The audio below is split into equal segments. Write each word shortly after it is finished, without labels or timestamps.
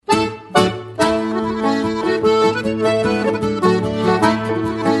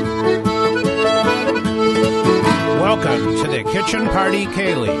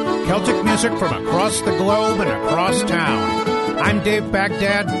Ceilidh, Celtic music from across the globe and across town. I'm Dave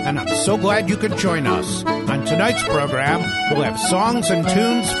Baghdad, and I'm so glad you could join us. On tonight's program, we'll have songs and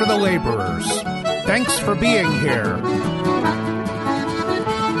tunes for the laborers. Thanks for being here.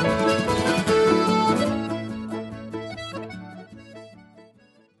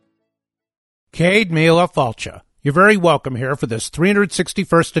 Céad Míle Fáilte. You're very welcome here for this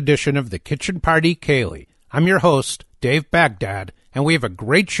 361st edition of the Kitchen Party Ceilidh. I'm your host, Dave Baghdad, and we have a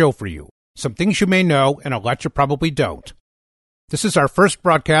great show for you. Some things you may know, and a lot you probably don't. This is our first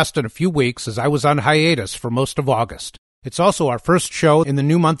broadcast in a few weeks, as I was on hiatus for most of August. It's also our first show in the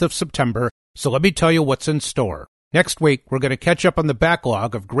new month of September, so let me tell you what's in store. Next week, we're going to catch up on the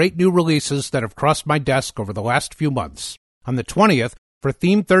backlog of great new releases that have crossed my desk over the last few months. On the 20th, for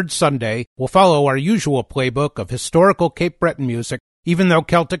Theme Third Sunday, we'll follow our usual playbook of historical Cape Breton music, even though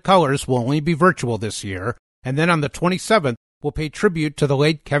Celtic Colors will only be virtual this year. And then on the 27th, we'll pay tribute to the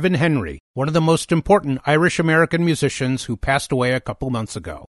late Kevin Henry, one of the most important Irish-American musicians who passed away a couple months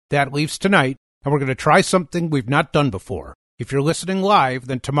ago. That leaves tonight, and we're going to try something we've not done before. If you're listening live,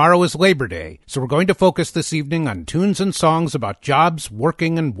 then tomorrow is Labor Day, so we're going to focus this evening on tunes and songs about jobs,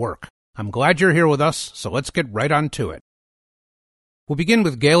 working, and work. I'm glad you're here with us, so let's get right on to it. We'll begin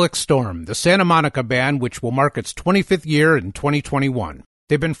with Gaelic Storm, the Santa Monica band which will mark its 25th year in 2021.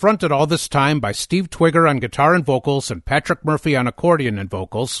 They've been fronted all this time by Steve Twigger on guitar and vocals and Patrick Murphy on accordion and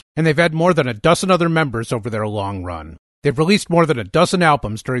vocals, and they've had more than a dozen other members over their long run. They've released more than a dozen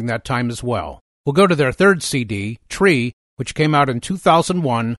albums during that time as well. We'll go to their third CD, Tree, which came out in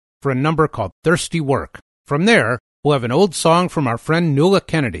 2001 for a number called Thirsty Work. From there, we'll have an old song from our friend Nuala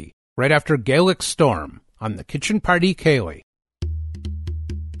Kennedy, right after Gaelic Storm, on the Kitchen Party Ceilidh.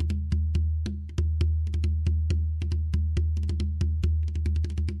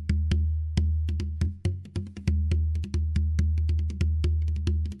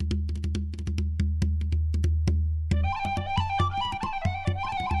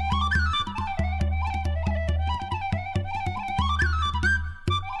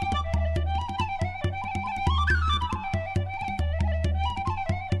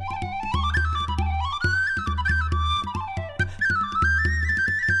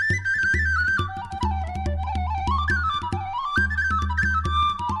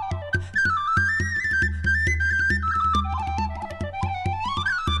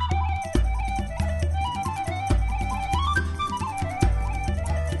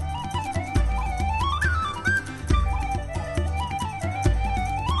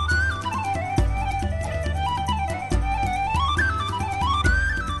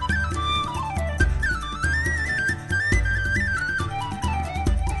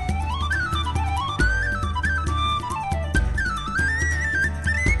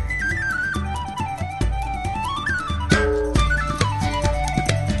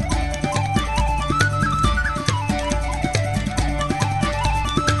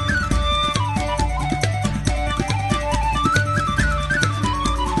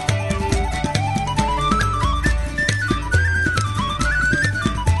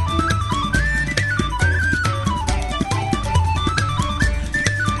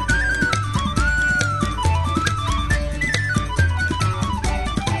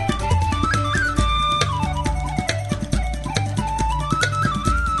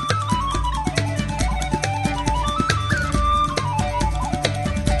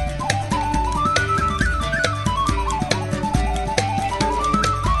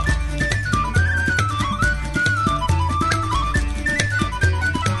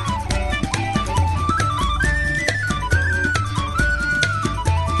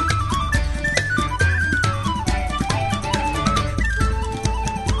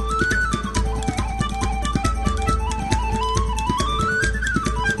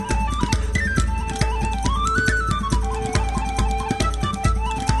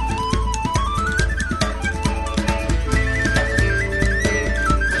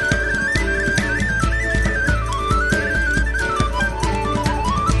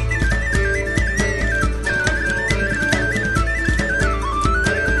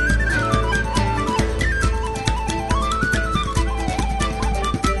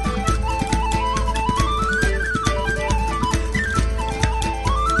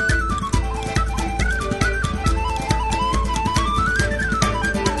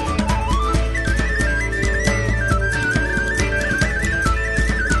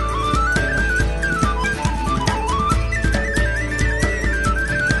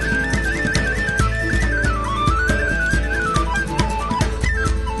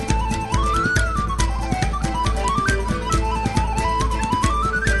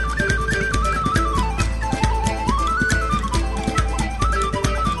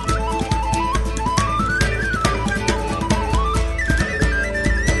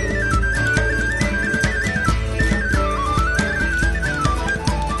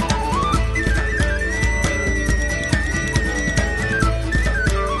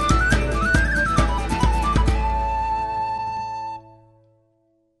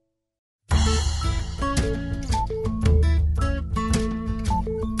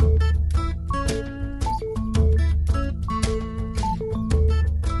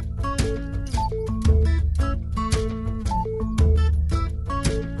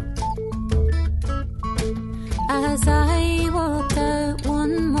 As I walked out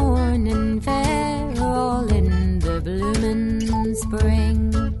one morning fair, all in the bloomin'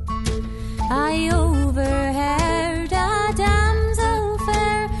 spring, I overheard a damsel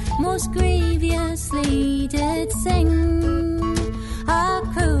fair most grievously did sing. A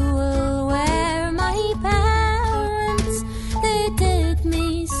cruel were my parents, they did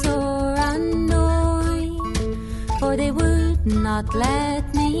me sore annoy, for they would not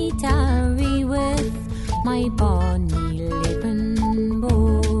let me tarry with my bonny Laban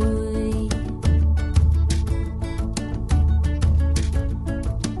boy.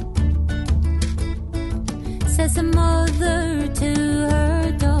 Says a mother to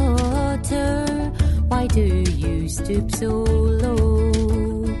her daughter, why do you stoop so low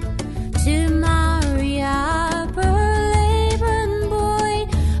to marry a poor Laban boy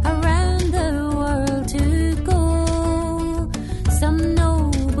around the world to go? Some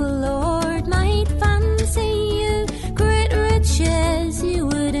noble lord might fancy you great riches you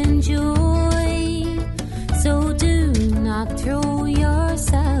would enjoy, so do not throw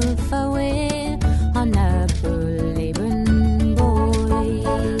yourself away on a poor Laban boy.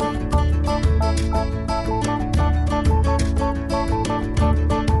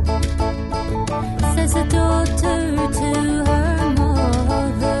 Says a daughter to her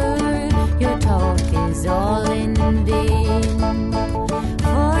mother, your talk is all in vain,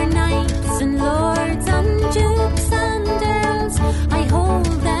 for knights and lords and dukes and earls I hold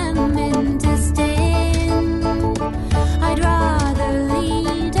them in disdain. I'd rather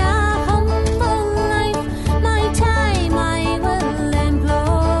lead a humble life, my time I will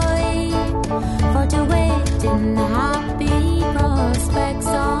employ, for to wait in happy prospects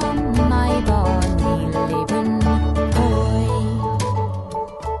on my bonny Laban boy.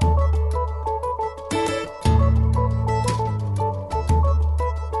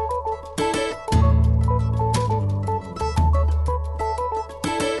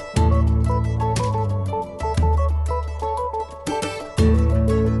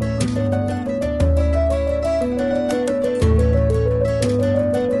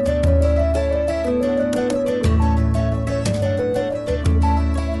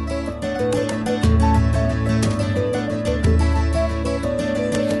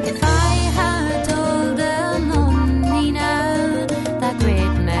 If I had all the money now that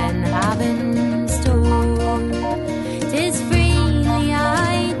great men have in store, 'tis freely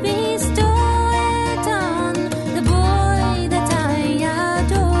I'd bestow it on the boy that I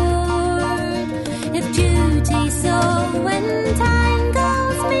adored. If duty so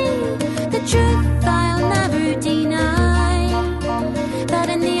entangles me, the truth I'll never deny, that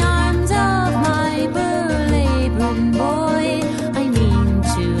in the arms of my poor Laban boy I mean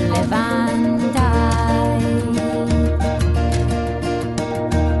to live and die.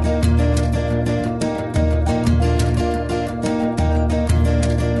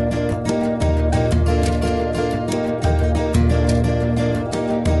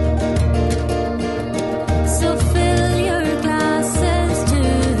 So fill your glasses to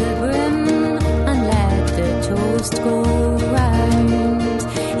the brim and let the toast go round.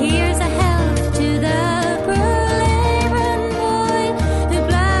 Here's a health to the poor Laban boy who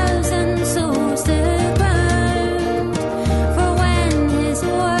plows and sows the ground. For when his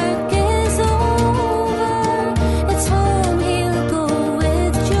work is over, it's home he'll go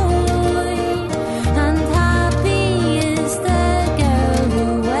with joy, and happy is the girl who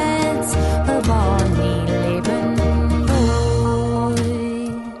weds her bonny Laban boy.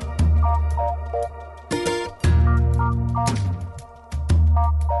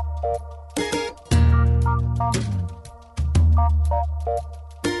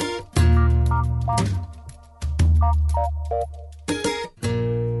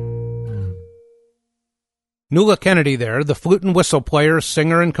 Nuala Kennedy there, the flute and whistle player,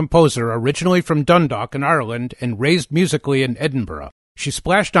 singer, and composer, originally from Dundalk in Ireland and raised musically in Edinburgh. She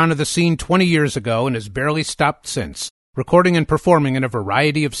splashed onto the scene 20 years ago and has barely stopped since, recording and performing in a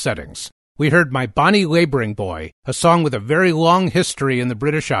variety of settings. We heard My Bonny Labouring Boy, a song with a very long history in the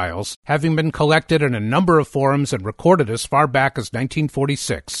British Isles, having been collected in a number of forums and recorded as far back as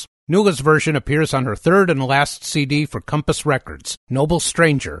 1946. Nuala's version appears on her third and last CD for Compass Records, Noble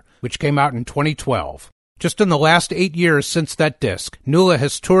Stranger, which came out in 2012. Just in the last 8 years since that disc, Nuala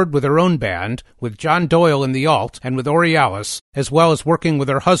has toured with her own band, with John Doyle in the alt and with Aurealis, as well as working with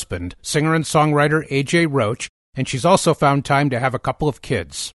her husband, singer and songwriter A.J. Roach, and she's also found time to have a couple of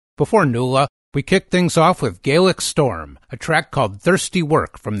kids. Before Nuala, we kicked things off with Gaelic Storm, a track called Thirsty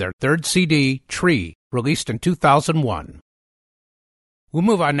Work from their third CD, Tree, released in 2001. We'll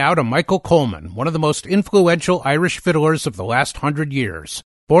move on now to Michael Coleman, one of the most influential Irish fiddlers of the last 100 years.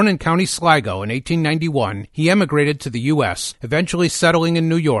 Born in County Sligo in 1891, he emigrated to the U.S., eventually settling in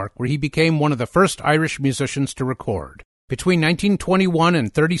New York, where he became one of the first Irish musicians to record. Between 1921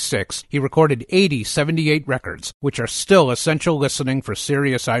 and 36, he recorded 78 records, which are still essential listening for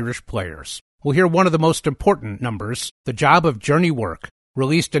serious Irish players. We'll hear one of the most important numbers, The Job of Journey Work,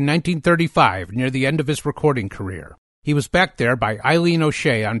 released in 1935 near the end of his recording career. He was backed there by Eileen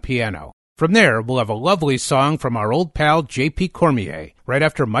O'Shea on piano. From there, we'll have a lovely song from our old pal J.P. Cormier, right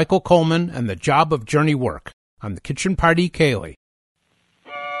after Michael Coleman and The Job of Journey Work on the Kitchen Party Ceilidh.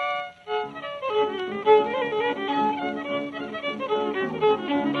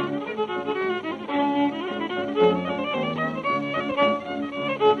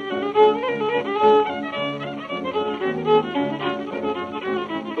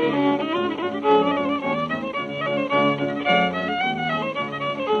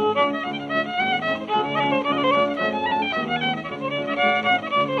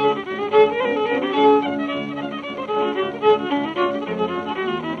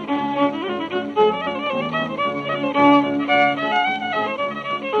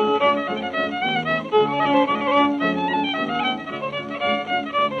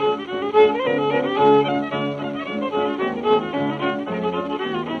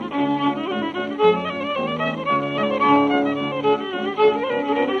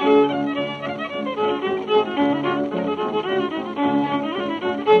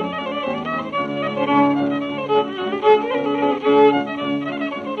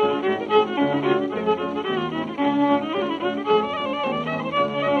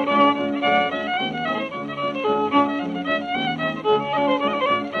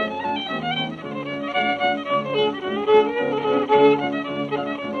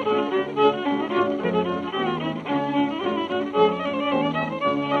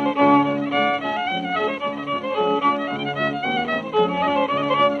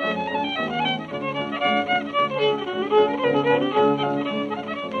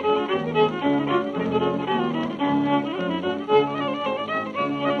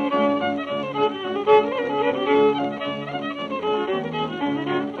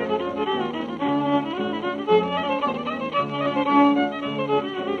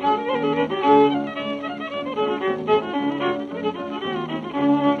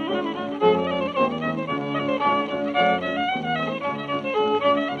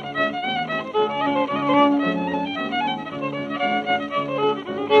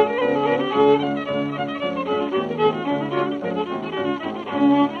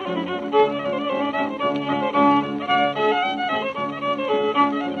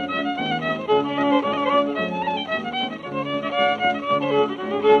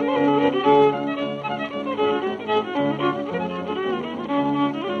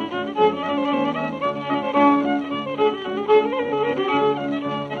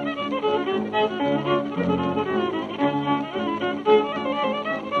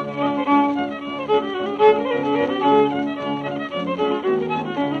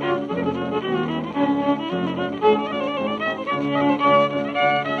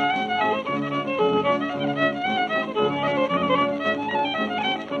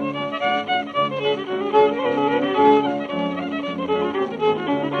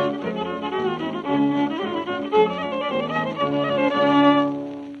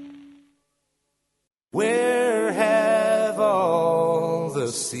 Where have all the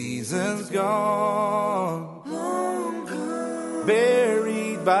seasons gone?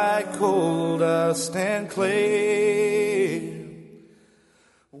 Buried by coal dust and clay.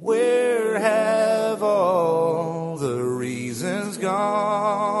 Where have all the reasons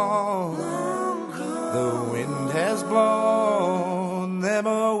gone? The wind has blown them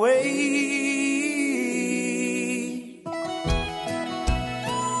away.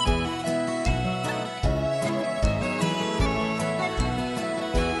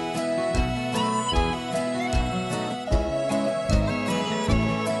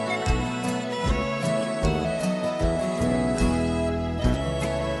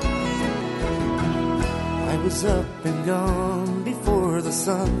 I was up and gone before the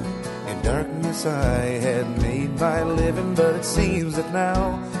sun. In darkness I had made my living, but it seems that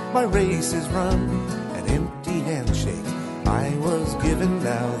now my race is run. An empty handshake I was given,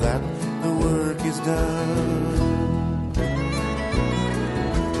 now that the work is done.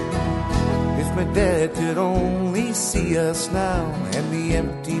 If my dad could only see us now, and the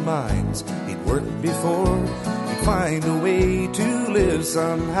empty minds he'd worked before, he'd find a way to live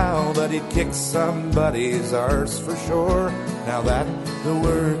somehow, but he'd kick somebody's arse for sure, now that the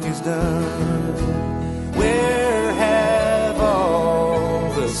work is done. Where have all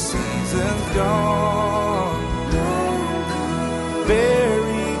the seasons gone?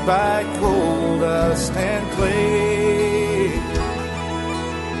 Buried by coal dust and clay.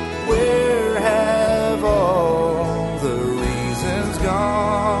 Where have all the reasons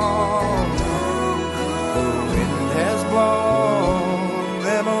gone? The wind has blown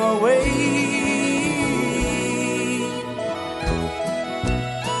them away.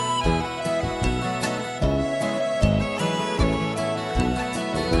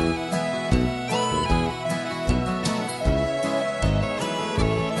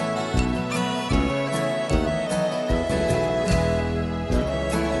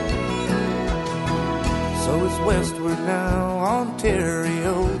 So it's westward now,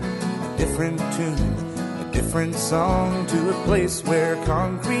 Ontario, a different tune, a different song, to a place where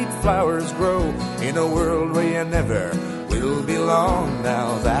concrete flowers grow, in a world where you never will belong,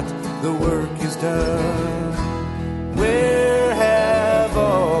 now that the work is done. Where have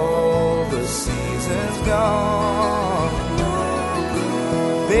all the seasons gone?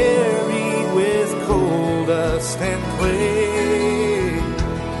 Buried with coal dust and clay.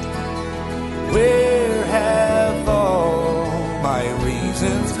 Where have all my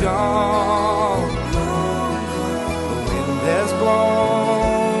reasons gone? The wind has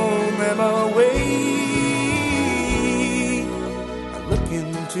blown them away. I look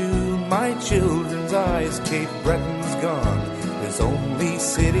into my children's eyes, Cape Breton's gone. There's only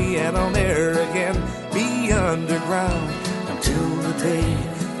city and I'll ne'er again be underground until the day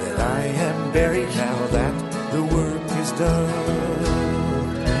that I am buried, now that the work is done.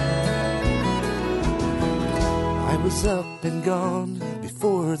 I was up and gone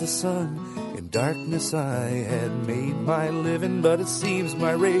before the sun. In darkness I had made my living, but it seems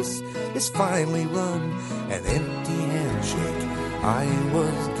my race is finally run. An empty handshake I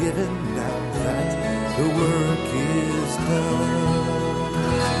was given, now that the work is done.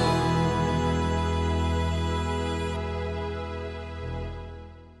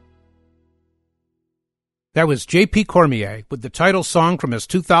 That was J.P. Cormier with the title song from his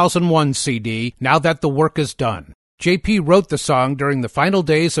 2001 CD, Now That the Work Is Done. J.P. wrote the song during the final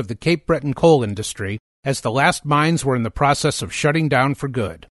days of the Cape Breton coal industry, as the last mines were in the process of shutting down for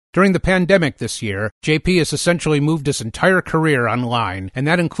good. During the pandemic this year, J.P. has essentially moved his entire career online, and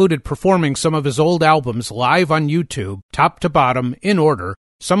that included performing some of his old albums live on YouTube, top to bottom, in order,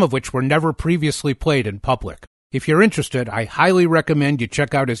 some of which were never previously played in public. If you're interested, I highly recommend you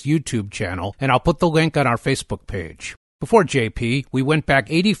check out his YouTube channel, and I'll put the link on our Facebook page. Before JP, we went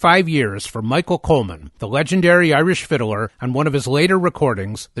back 85 years for Michael Coleman, the legendary Irish fiddler, on one of his later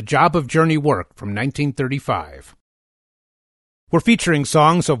recordings, The Job of Journey Work from 1935. We're featuring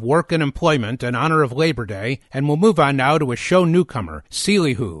songs of work and employment in honor of Labor Day, and we'll move on now to a show newcomer,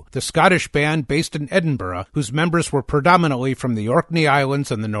 Sealyhoo, the Scottish band based in Edinburgh, whose members were predominantly from the Orkney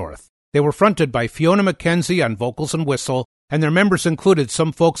Islands and the North. They were fronted by Fiona McKenzie on vocals and whistle, and their members included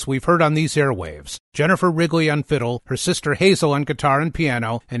some folks we've heard on these airwaves: Jennifer Wrigley on fiddle, her sister Hazel on guitar and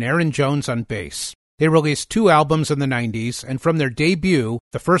piano, and Aaron Jones on bass. They released 2 albums in the 90s, and from their debut,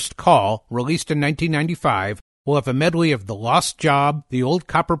 The First Call, released in 1995, we'll have a medley of The Lost Job, The Old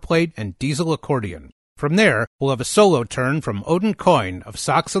Copperplate, and Diesel Accordion. From there, we'll have a solo turn from Odin Coyne of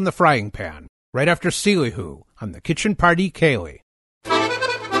Socks on the Frying Pan, right after Sealyhoo on the Kitchen Party Ceilidh.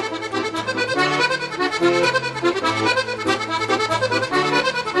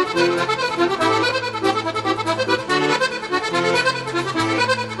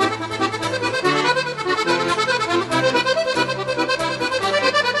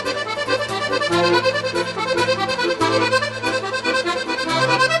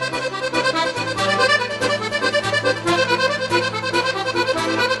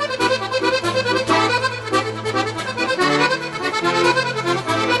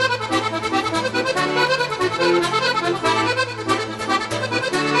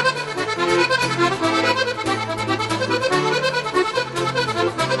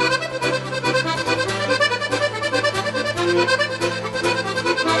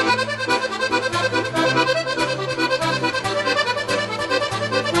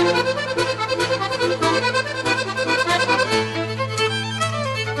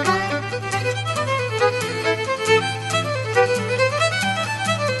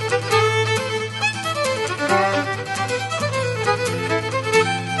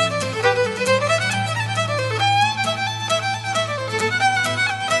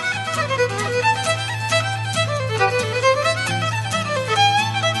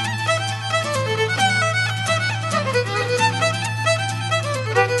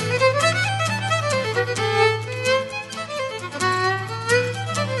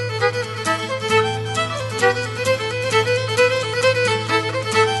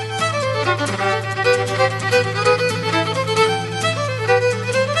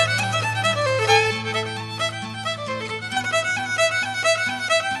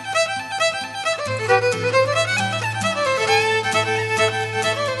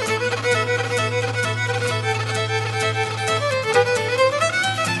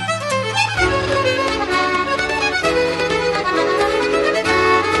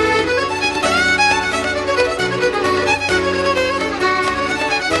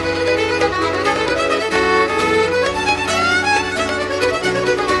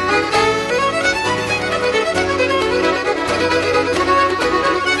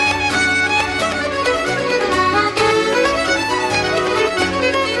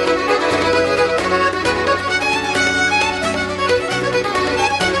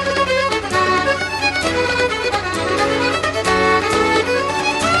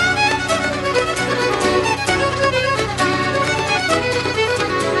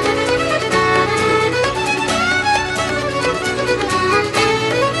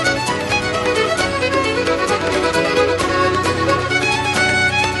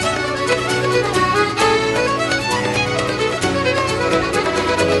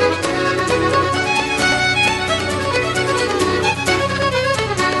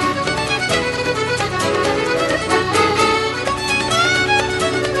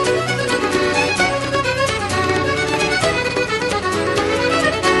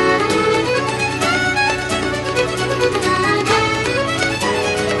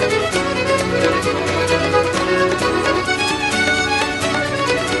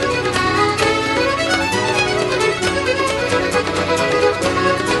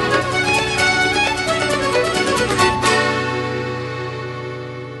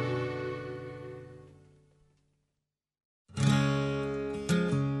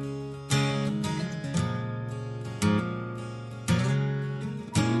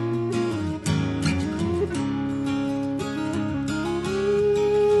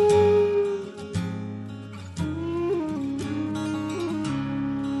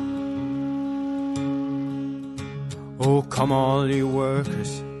 come all you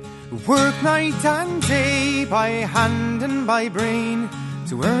workers who work night and day by hand and by brain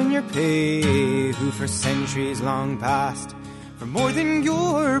to earn your pay, who for centuries long past for more than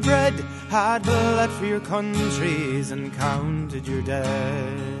your bread had bled for your countries and counted your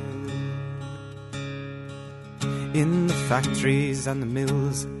dead. In the factories and the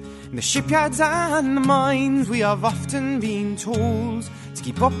mills, in the shipyards and the mines, we have often been told to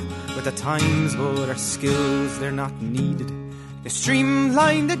keep up with the times, but our skills, they're not needed. They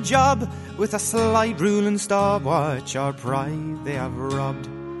streamline the job with a slide rule and stopwatch. Our pride they have robbed.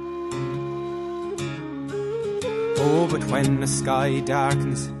 Oh, but when the sky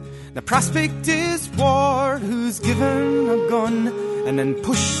darkens, the prospect is war. Who's given a gun and then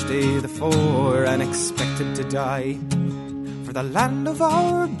pushed to the fore and expected to die for the land of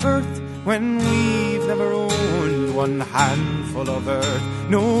our birth, when we've never owned one handful of earth?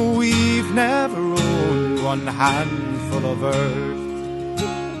 No, we've never owned one handful of earth.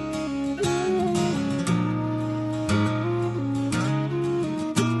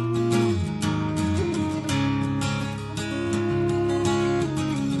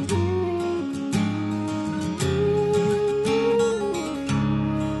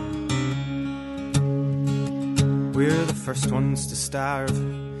 We're the first ones to starve,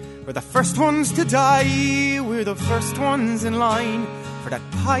 we're the first ones to die, we're the first ones in line for that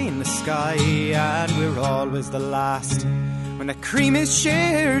pie in the sky, and we're always the last when the cream is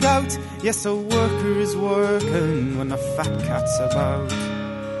shared out. Yes, a worker is working when the fat cat's about.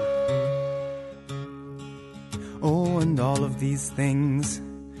 Oh, and all of these things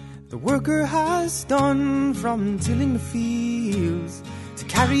the worker has done, from tilling the fields to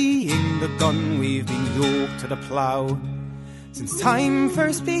carrying the gun. We've been yoked to the plough since time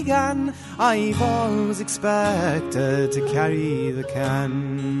first began. I've always expected to carry the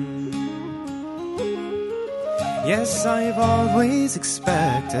can. Yes, I've always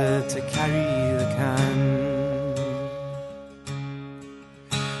expected to carry the can.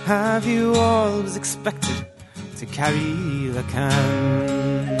 Have you always expected to carry the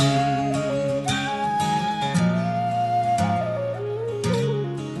can?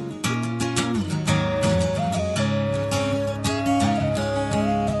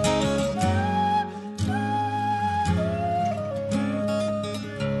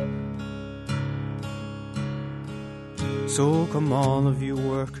 So come all of you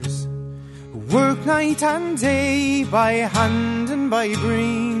workers who work night and day by hand and by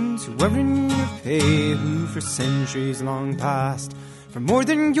brain to earn your pay, who for centuries long past for more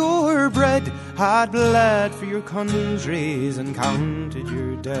than your bread had bled for your countries and counted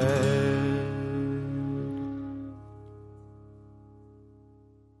your dead.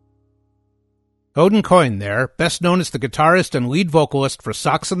 Odin Coyne there, best known as the guitarist and lead vocalist for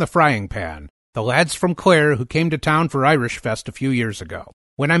Socks in the Frying Pan, the lads from Clare who came to town for Irish Fest a few years ago.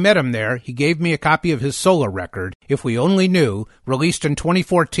 When I met him there, he gave me a copy of his solo record, If We Only Knew, released in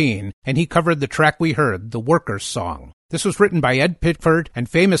 2014, and he covered the track we heard, The Workers' Song. This was written by Ed Pitford and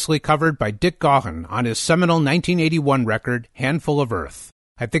famously covered by Dick Gaughan on his seminal 1981 record, Handful of Earth.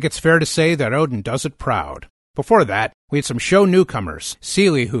 I think it's fair to say that Odin does it proud. Before that, we had some show newcomers,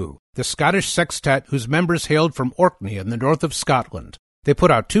 Sealy-Hoo, the Scottish sextet whose members hailed from Orkney in the north of Scotland. They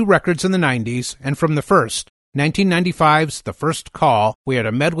put out 2 records in the 90s, and from the first, 1995's The First Call, we had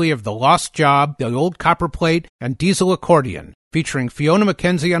a medley of The Lost Job, The Old Copperplate, and Diesel Accordion, featuring Fiona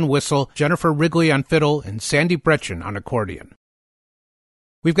McKenzie on whistle, Jennifer Wrigley on fiddle, and Sandy Bretchen on accordion.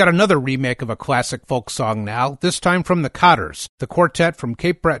 We've got another remake of a classic folk song now, this time from the Cotters, the quartet from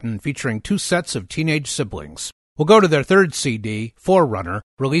Cape Breton featuring 2 sets of teenage siblings. We'll go to their 3rd CD, Forerunner,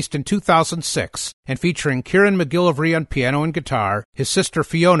 released in 2006, and featuring Kieran McGillivray on piano and guitar, his sister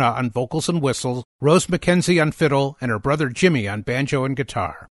Fiona on vocals and whistles, Rose McKenzie on fiddle, and her brother Jimmy on banjo and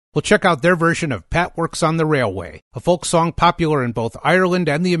guitar. We'll check out their version of Pat Works on the Railway, a folk song popular in both Ireland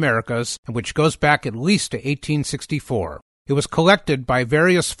and the Americas, and which goes back at least to 1864. It was collected by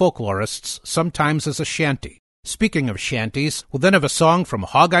various folklorists, sometimes as a shanty. Speaking of shanties, we'll then have a song from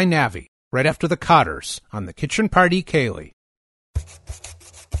Hog I Navvy, right after the Cotters on the Kitchen Party Ceilidh.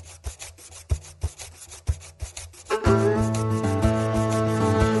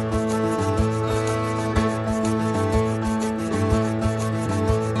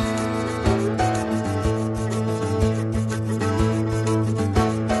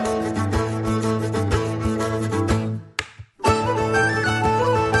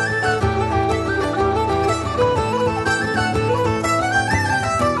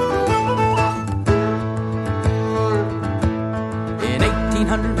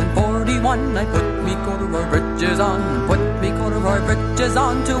 I put me corduroy breeches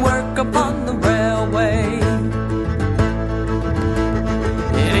on to work upon the railway.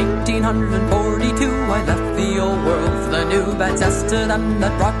 1842 I left the old world for the new bad zest to them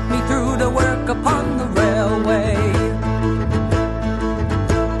that brought me through to work upon the railway.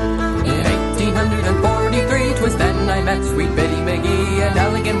 In 1843 'twas then I met sweet Betty McGee, an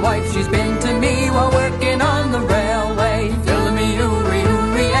elegant wife she's been to me while working on the railway. Fill me oorie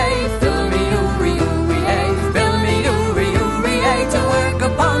oorie ay, fill me oorie oorie ay, fill me oorie oorie ay, to work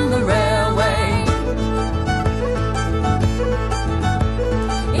upon the railway.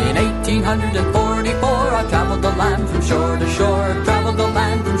 In 1844 I travelled the land from shore to shore, travelled the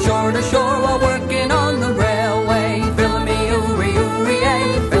land from shore to shore while working on the railway. Fill me oorie oorie ay,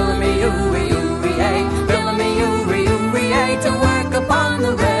 fill me oorie oorie ay, fill me oorie oorie ay, to work upon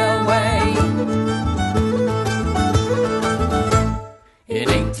the railway. In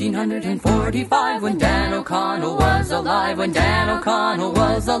 1845 when Dan O'Connell was alive, when Dan O'Connell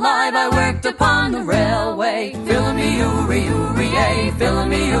was alive, I worked upon the railway. Fill me oorie oorie ay, fill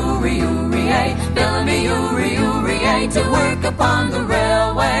me oorie oorie ay, fill me oorie oorie ay, to work upon the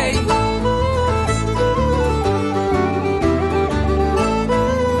railway.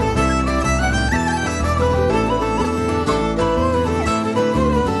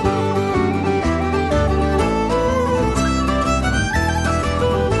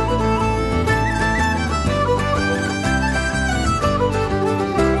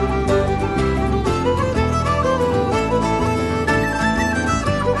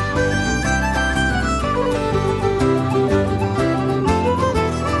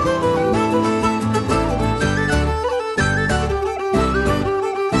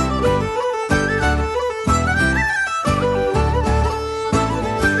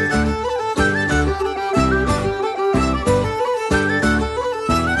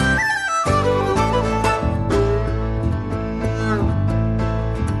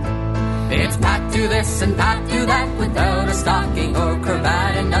 It's pat to this and pat to that, without a stocking or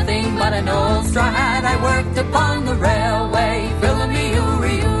cravat, and nothing but an old straw hat. I worked upon the railway. Fill me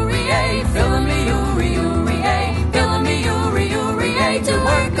oorie oorie ay, fill me oorie oorie ay, fill me oorie oorie ay, to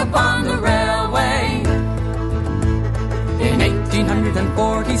work upon the railway. In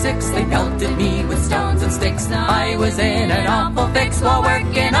 1846 they pelted me with stones and sticks. I was in an awful fix while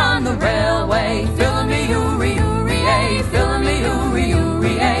working on the railway. Fill me oorie oorie ay, fill me oorie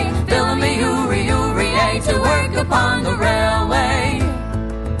oorie ay, fill me oorie oorie ay, to work upon the railway.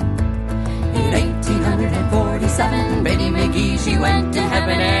 In 1847 Betty McGee she went to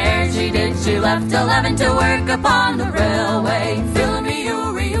heaven ere she did. She left 11 to work upon the railway. Fill me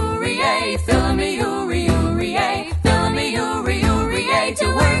oorie oorie ay, fill me oorie oorie ay, fill me oorie oorie ay, to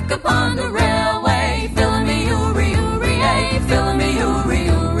work upon the railway. Fill me oorie oorie ay, fill me oorie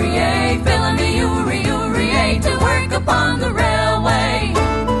oorie ay, fill me oorie oorie ay, to work upon the railway.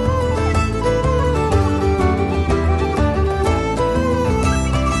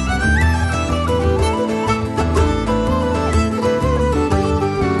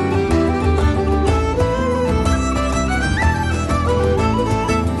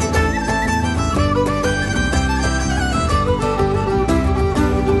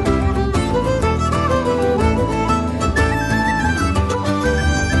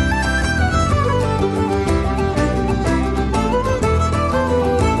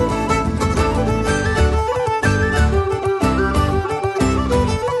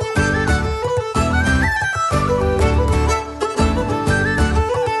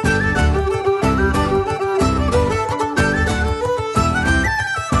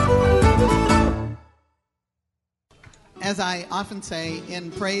 As I often say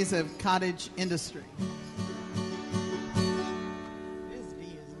in praise of cottage industry.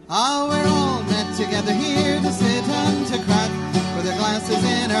 We're all met together here to sit and to crack, with our glasses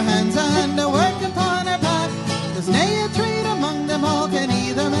in our hands and a work upon our back. There's nae a trade among them all can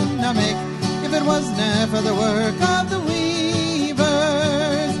either mend nor make, if it wasna for the work of the weavers.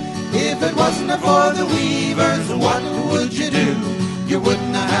 If it wasn't for the weavers, what would you do? You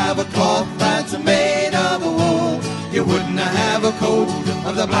wouldn't have a cloth that's made of wool. You wouldn't have a coat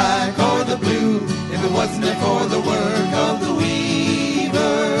of the black or the blue, if it wasn't for the work of the weavers.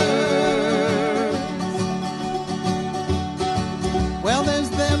 Well, there's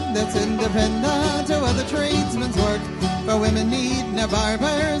them that's independent of other tradesmen's work, for women need no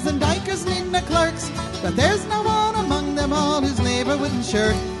barbers and dikers need no clerks. But there's no one among them all whose labour wouldn't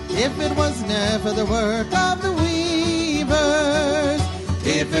shirk, if it wasn't for the work of the weavers.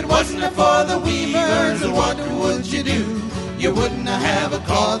 If it wasn't for the weavers, what would you do? You wouldn't have a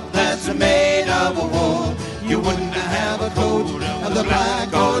cloth that's made of wool. You wouldn't have a coat of the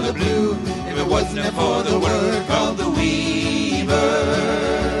black or the blue, if it wasn't for the work of the weavers.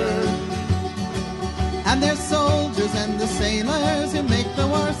 And there's soldiers and the sailors who make the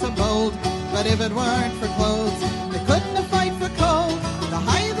war so bold. But if it weren't for clothes, they couldn't have fight for cold. The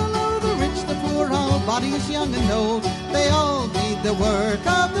high, the low, the rich, the poor, all bodies young and old, they all need the work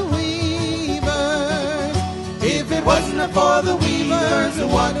of the weavers. If it wasn't for the weavers,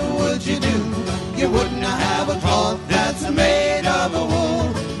 what would you do? You wouldn't have a cloth that's made of a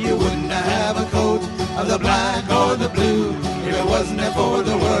wool. You wouldn't have a coat of the black or the blue. If it wasn't for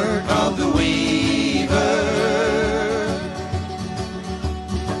the work of the weaver.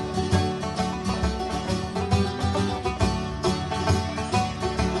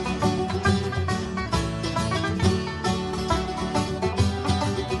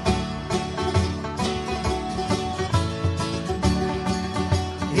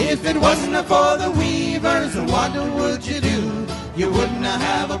 If it wasn't for the weavers, what would you do? You wouldn't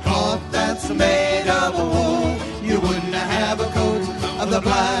have a cloth that's made of a wool. You wouldn't have a coat of the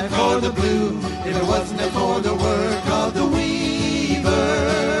black or the blue. If it wasn't for the work of the weavers.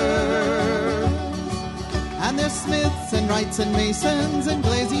 And there's smiths and wrights and masons and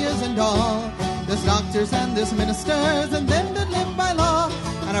glaziers and all. There's doctors and there's ministers and them that live by law.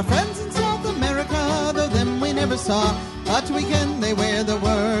 And our friends in South America, though them we never saw, but weekend they wear the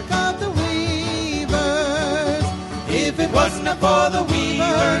work of the weavers. If it wasn't for the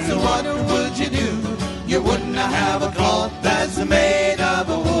weavers, what would you do? You wouldn't have a cloth that's made of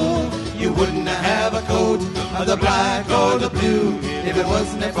a wool. You wouldn't have a coat of the black or the blue. If it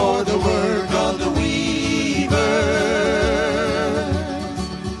wasn't for the work of the weavers.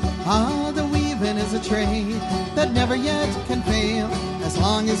 Ah, the weaving is a trade that never yet can fail. As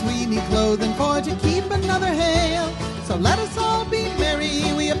long as we need clothing for to keep another hail. So let us all be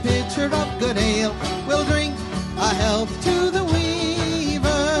merry, we a pitcher of good ale. We'll drink a health to the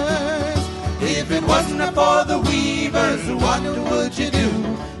weavers. If it wasn't for the weavers, what would you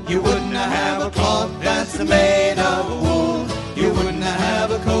do? You wouldn't have a cloth that's made of wool. You wouldn't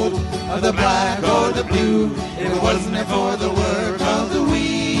have a coat of the black or the blue. If it wasn't for the work of the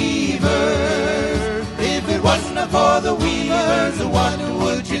weavers. If it wasn't for the weavers, what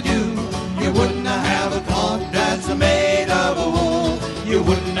would you do? You wouldn't have a cloth that's made of a wool. You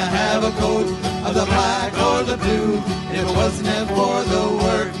wouldn't have a coat of the black or the blue. If it wasn't for the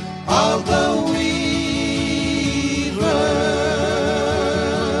work of the weaver.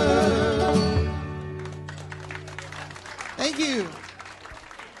 Thank you.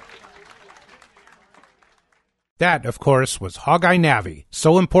 That, of course, was Hog-Eye Navvy,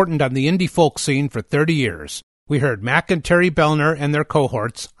 so important on the indie folk scene for 30 years. We heard Mac and Terry Bellner and their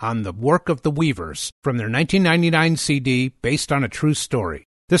cohorts on The Work of the Weavers from their 1999 CD based on a true story.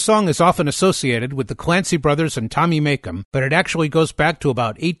 This song is often associated with the Clancy Brothers and Tommy Makem, but it actually goes back to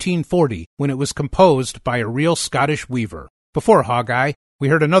about 1840 when it was composed by a real Scottish weaver. Before Hog-Eye, we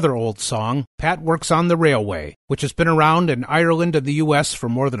heard another old song, Pat Works on the Railway, which has been around in Ireland and the U.S. for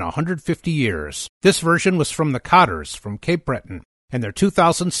more than 150 years. This version was from the Cotters from Cape Breton and their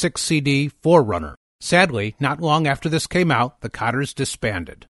 2006 CD, Forerunner. Sadly, not long after this came out, the Cotters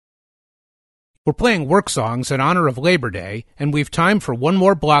disbanded. We're playing work songs in honor of Labor Day, and we've time for one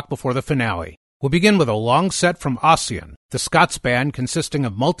more block before the finale. We'll begin with a long set from Ossian, the Scots band consisting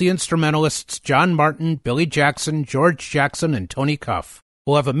of multi-instrumentalists John Martin, Billy Jackson, George Jackson, and Tony Cuff.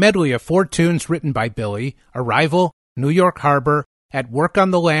 We'll have a medley of 4 tunes written by Billy, Arrival, New York Harbor, At Work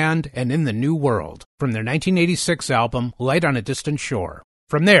on the Land, and In the New World, from their 1986 album, Light on a Distant Shore.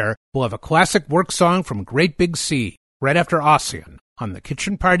 From there, we'll have a classic work song from Great Big Sea, right after Ossian, on the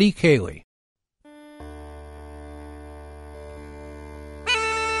Kitchen Party Ceilidh.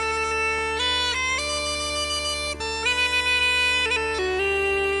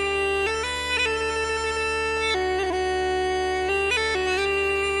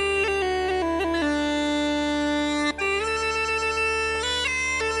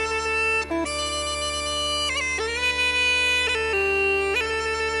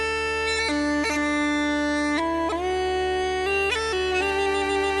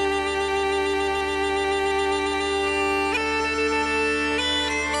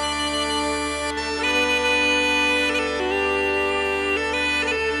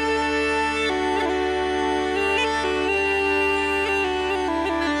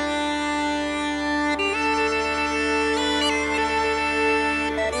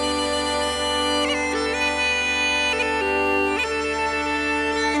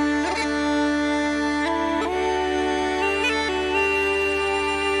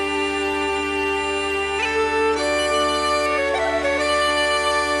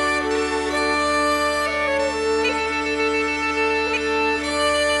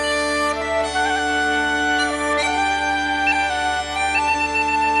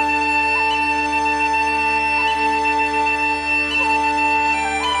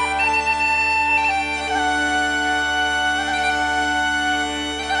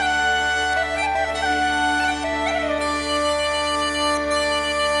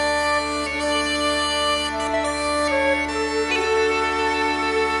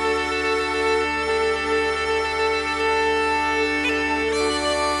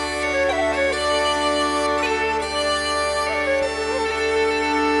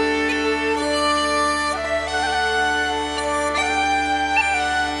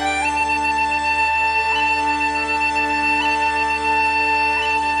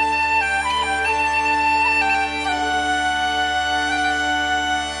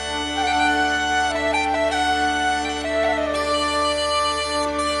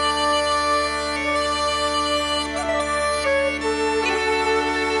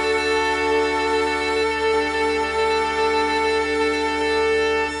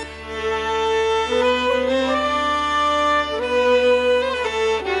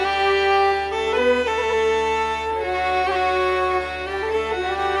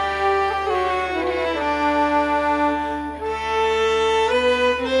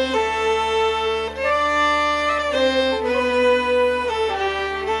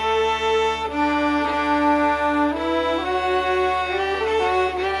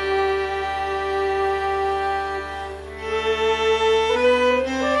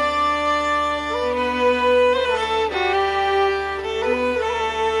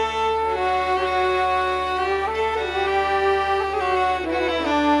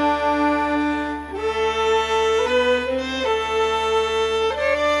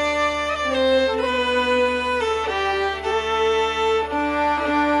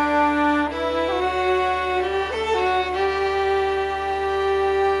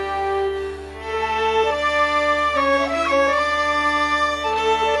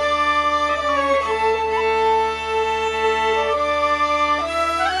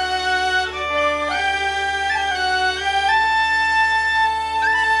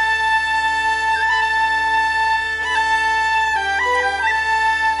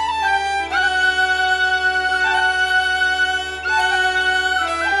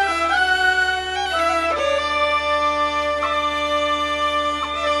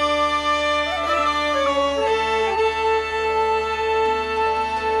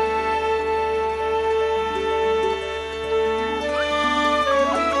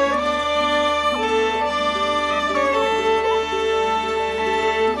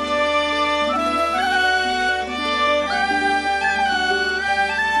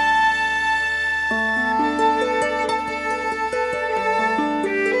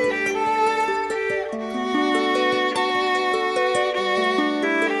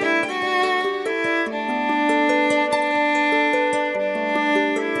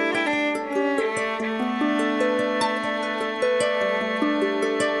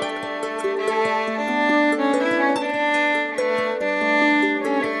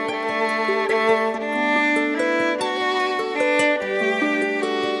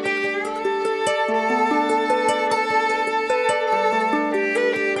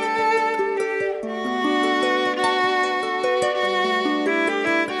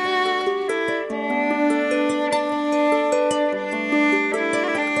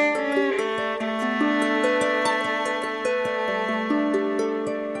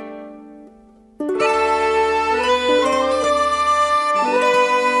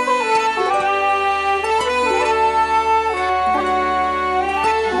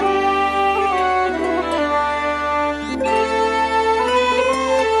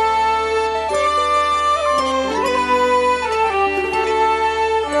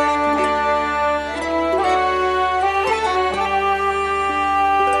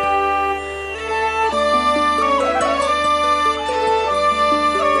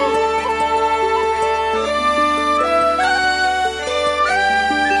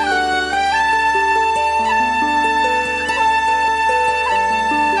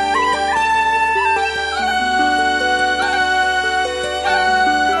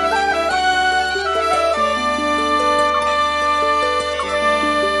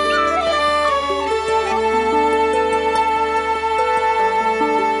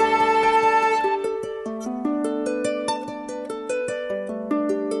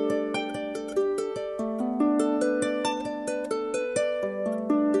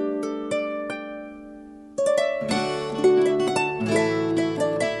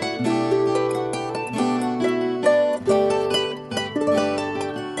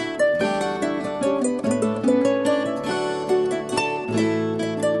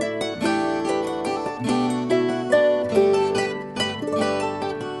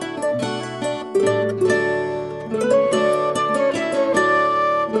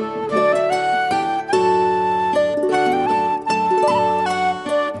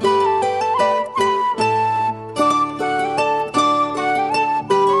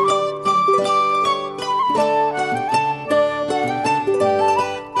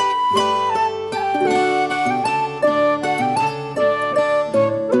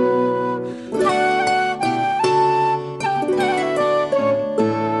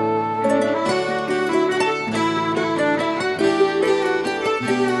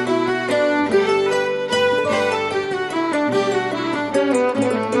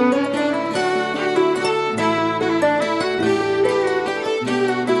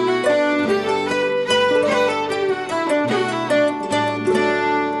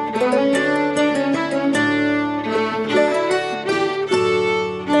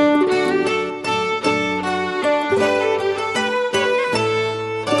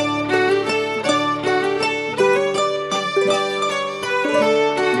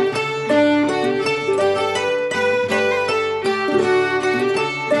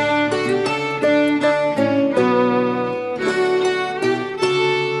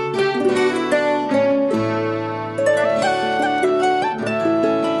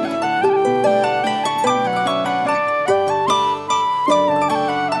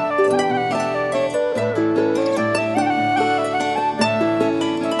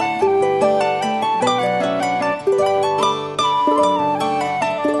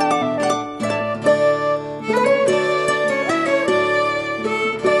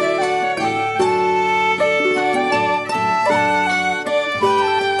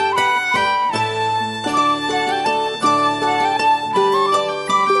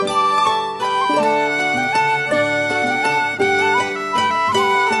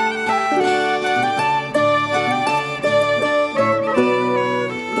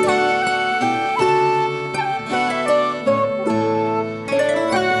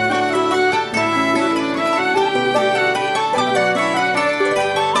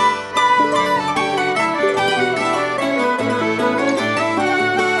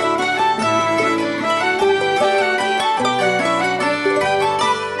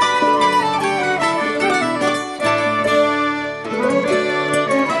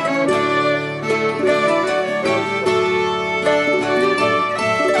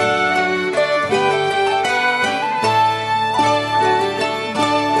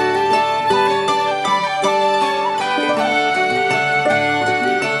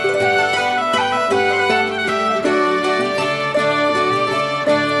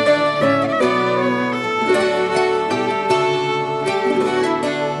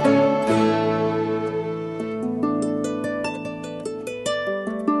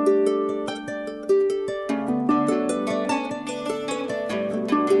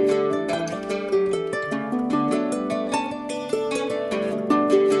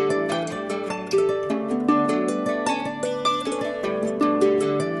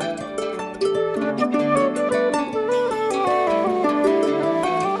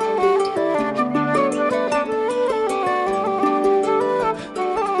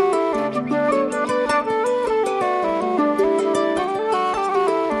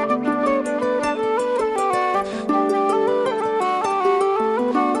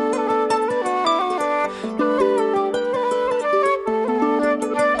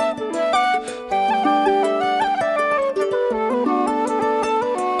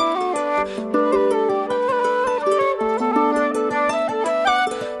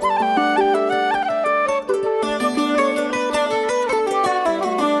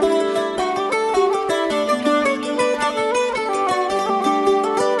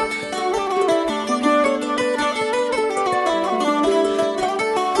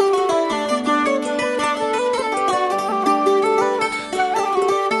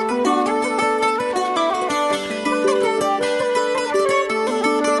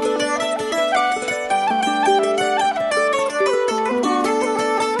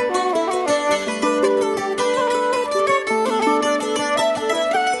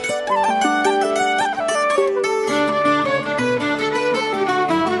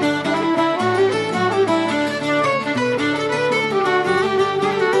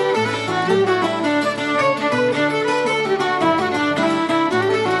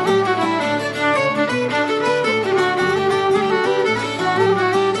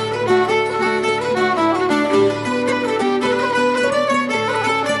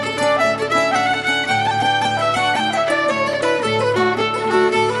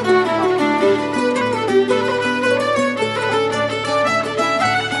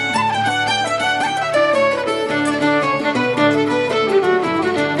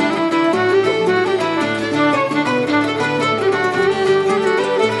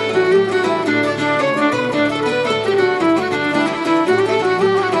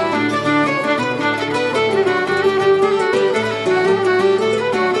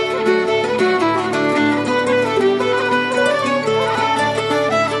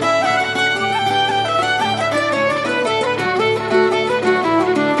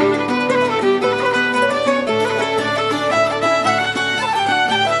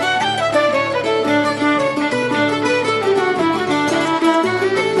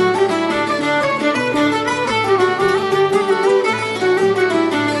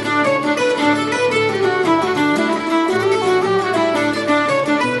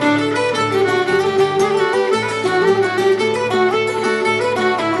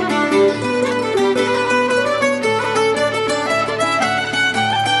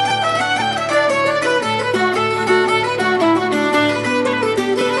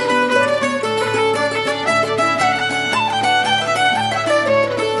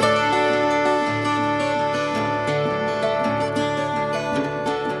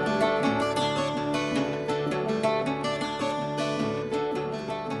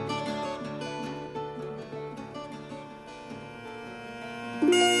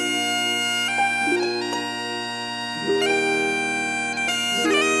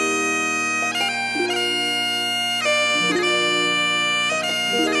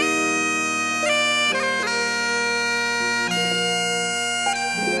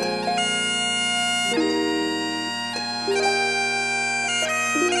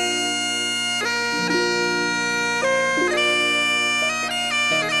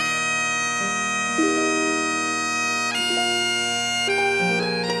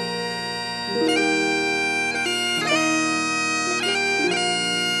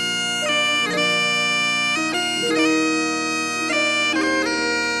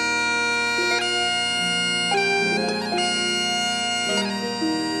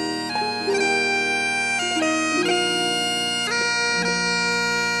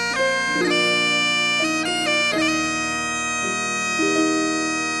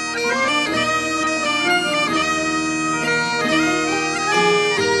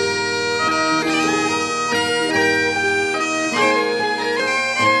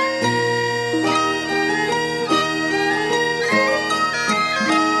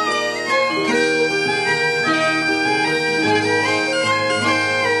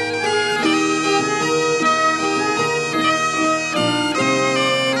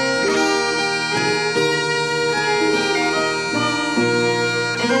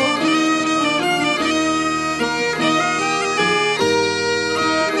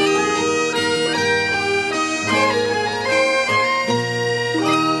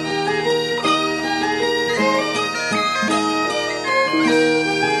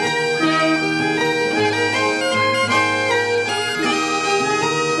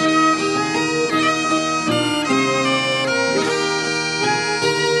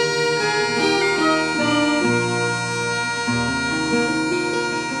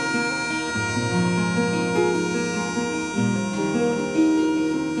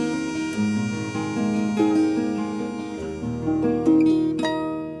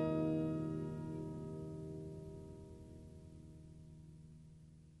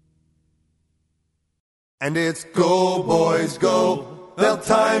 And it's go, boys, go. They'll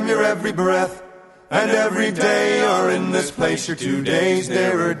time your every breath. And every day you're in this place, you're 2 days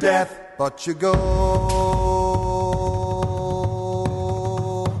nearer death. But you go.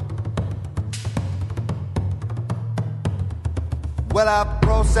 Well, I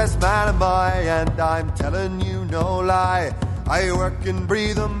process man am I, and I'm telling you no lie. I work and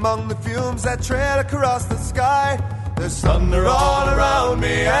breathe among the fumes that trail across the sky. There's thunder all around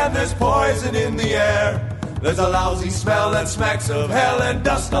me, and there's poison in the air. There's a lousy smell that smacks of hell, and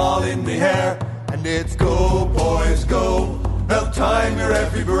dust all in me hair. And it's go, boys, go. They'll time your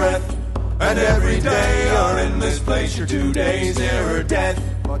every breath. And every day you're in this place, you're 2 days nearer death.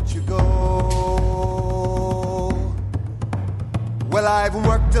 But you go. Well, I've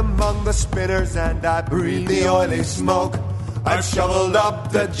worked among the spinners, and I breathe the oily smoke. I've shoveled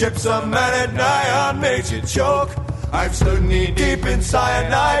up the gypsum, and at nigh made you choke. I've stood knee deep in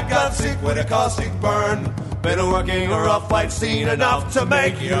cyanide, got sick with a caustic burn. Been working a rough fight scene enough to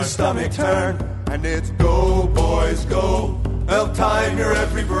make your stomach turn. And it's go, boys, go. They'll time your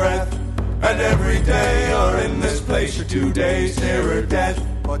every breath. And every day you're in this place, you're 2 days nearer death.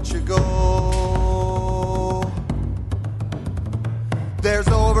 But you go. There's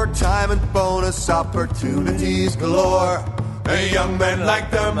overtime and bonus opportunities galore. Young men like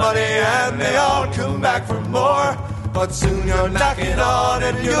their money and they all come back for more. But soon you're knocking on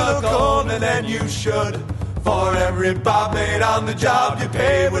and you look older than you should. For every bob made on the job you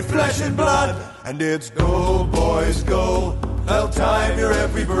pay with flesh and blood. And it's go, boys, go. They'll time your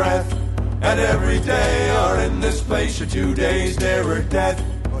every breath. And every day you're in this place, you're 2 days nearer death.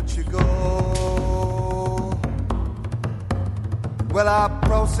 But you go. Well, I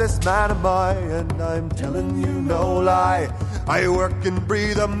process man am I, and I'm telling you no lie. I work and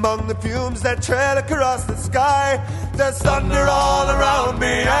breathe among the fumes that trail across the sky. There's thunder all around me,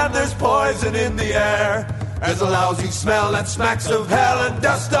 and there's poison in the air. There's a lousy smell that smacks of hell, and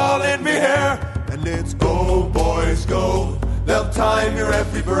dust all in me hair. And it's go, boys, go. They'll time your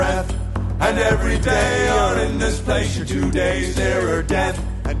every breath. And every day you're in this place, you're 2 days nearer death.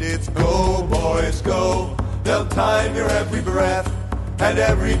 And it's go, boys, go. They'll time your every breath. And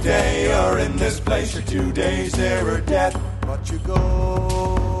every day you're in this place, you're 2 days nearer death. But you go.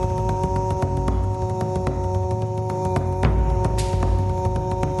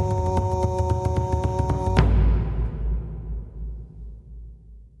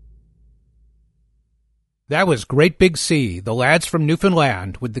 That was Great Big Sea, the Lads from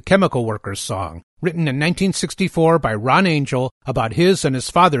Newfoundland, with the Chemical Workers song, written in 1964 by Ron Angel about his and his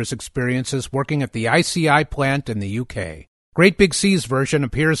father's experiences working at the ICI plant in the UK. Great Big Sea's version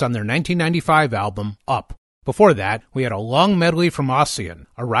appears on their 1995 album, Up. Before that, we had a long medley from Ossian,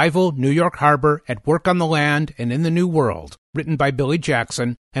 Arrival, New York Harbor, At Work on the Land, and In the New World, written by Billy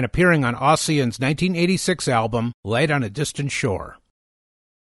Jackson and appearing on Ossian's 1986 album, Light on a Distant Shore.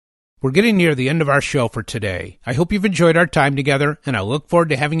 We're getting near the end of our show for today. I hope you've enjoyed our time together, and I look forward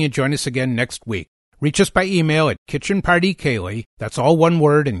to having you join us again next week. Reach us by email at kitchenpartyceilidh, that's all one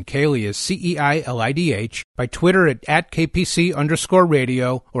word, and Ceilidh is CEILIDH, by Twitter at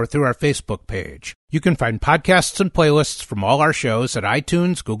 @KPC_radio, or through our Facebook page. You can find podcasts and playlists from all our shows at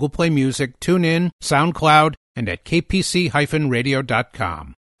iTunes, Google Play Music, TuneIn, SoundCloud, and at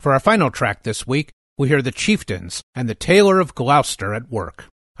kpc-radio.com. For our final track this week, we hear the Chieftains and the Tailor of Gloucester at work.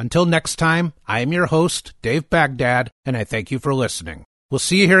 Until next time, I am your host, Dave Baghdad, and I thank you for listening. We'll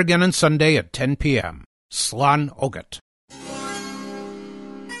see you here again on Sunday at 10 p.m. Slán Ogat.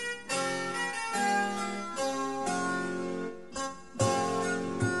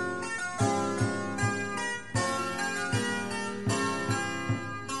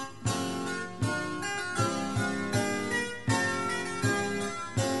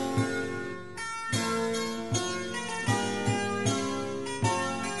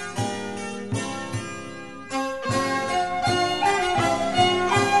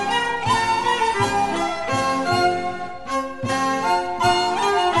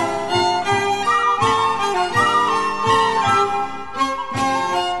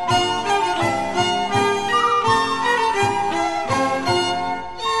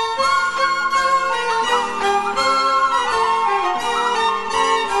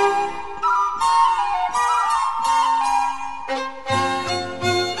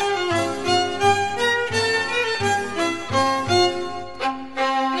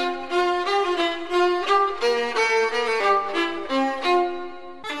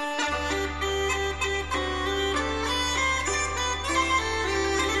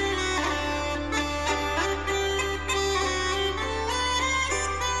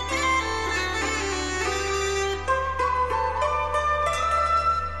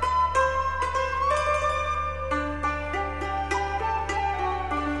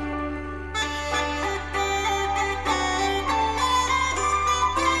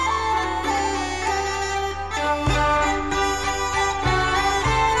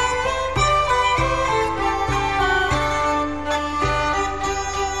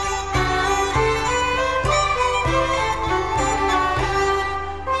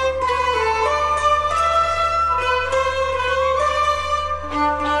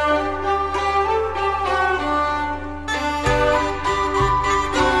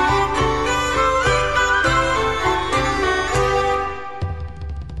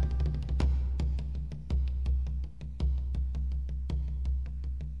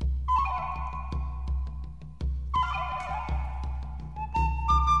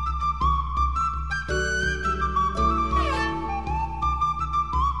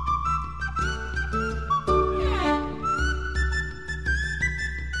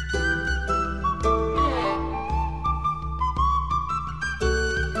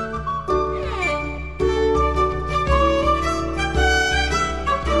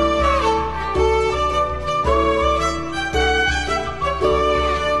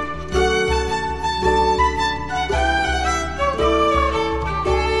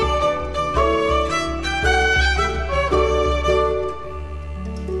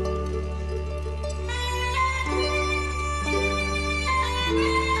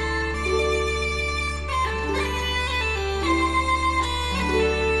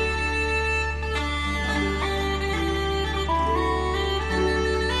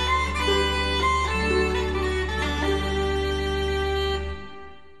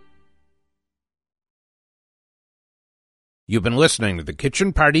 You've been listening to the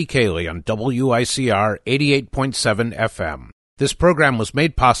Kitchen Party Kaylee on WICR 88.7 FM. This program was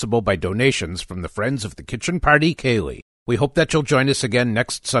made possible by donations from the Friends of the Kitchen Party Kaylee. We hope that you'll join us again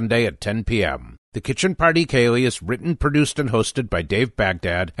next Sunday at 10 p.m. The Kitchen Party Kaylee is written, produced, and hosted by Dave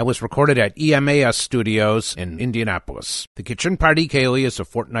Baghdad and was recorded at EMAS Studios in Indianapolis. The Kitchen Party Kaylee is a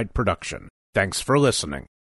fortnight production. Thanks for listening.